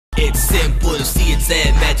It's simple to see it's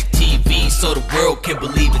at Magic TV, so the world can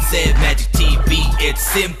believe it's at Magic TV. It's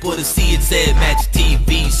simple to see it's at Magic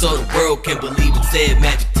TV, so the world can believe it's at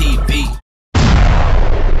Magic TV.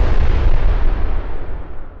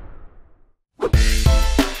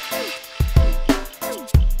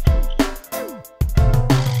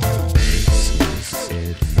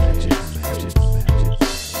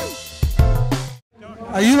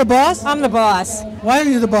 Are you the boss? I'm the boss. Why are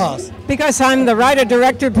you the boss? Because I'm the writer,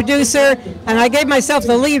 director, producer, and I gave myself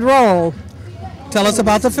the lead role. Tell us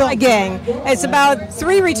about the film. My gang. It's about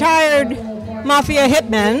 3 retired mafia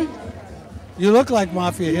hitmen. You look like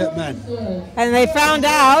mafia hitmen. And they found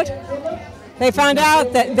out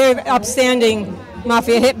that they're upstanding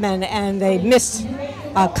mafia hitmen, and they missed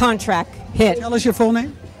a contract hit. Tell us your full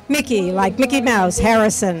name. Mickey, like Mickey Mouse,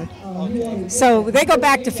 Harrison. So they go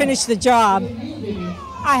back to finish the job.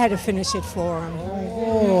 I had to finish it for them.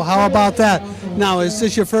 Oh, how about that? Now, is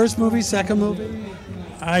this your first movie, second movie?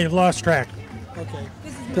 I lost track. Okay.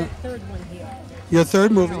 This is my third one here. Your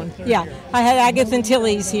third movie? Yeah, I had Agatha and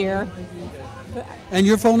Tilly's here. And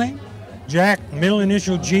your full name? Jack, middle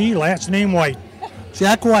initial G, last name White.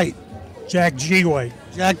 Jack White. Jack G. White.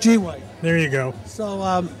 Jack G. White. There you go.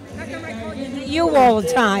 So, You all the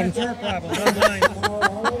time. Your problem, not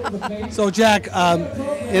mine. so Jack,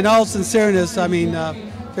 in all sincereness, I mean,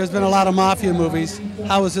 there's been a lot of mafia movies.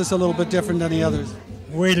 How is this a little bit different than the others?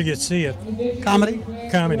 Wait till you see it. Comedy?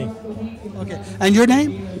 Comedy. Okay. And your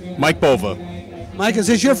name? Mike Bova. Mike, is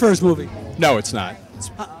this your first movie? No, it's not.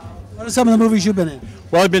 What are some of the movies you've been in?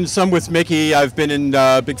 Well, I've been some with Mickey. I've been in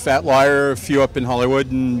Big Fat Liar, a few up in Hollywood,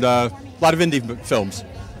 and a lot of indie films.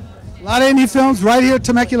 A lot of indie films right here at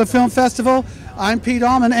Temecula Film Festival. I'm Pete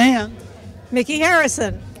Allman and Mickey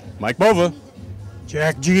Harrison. Mike Bova.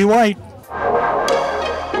 Jack G. White.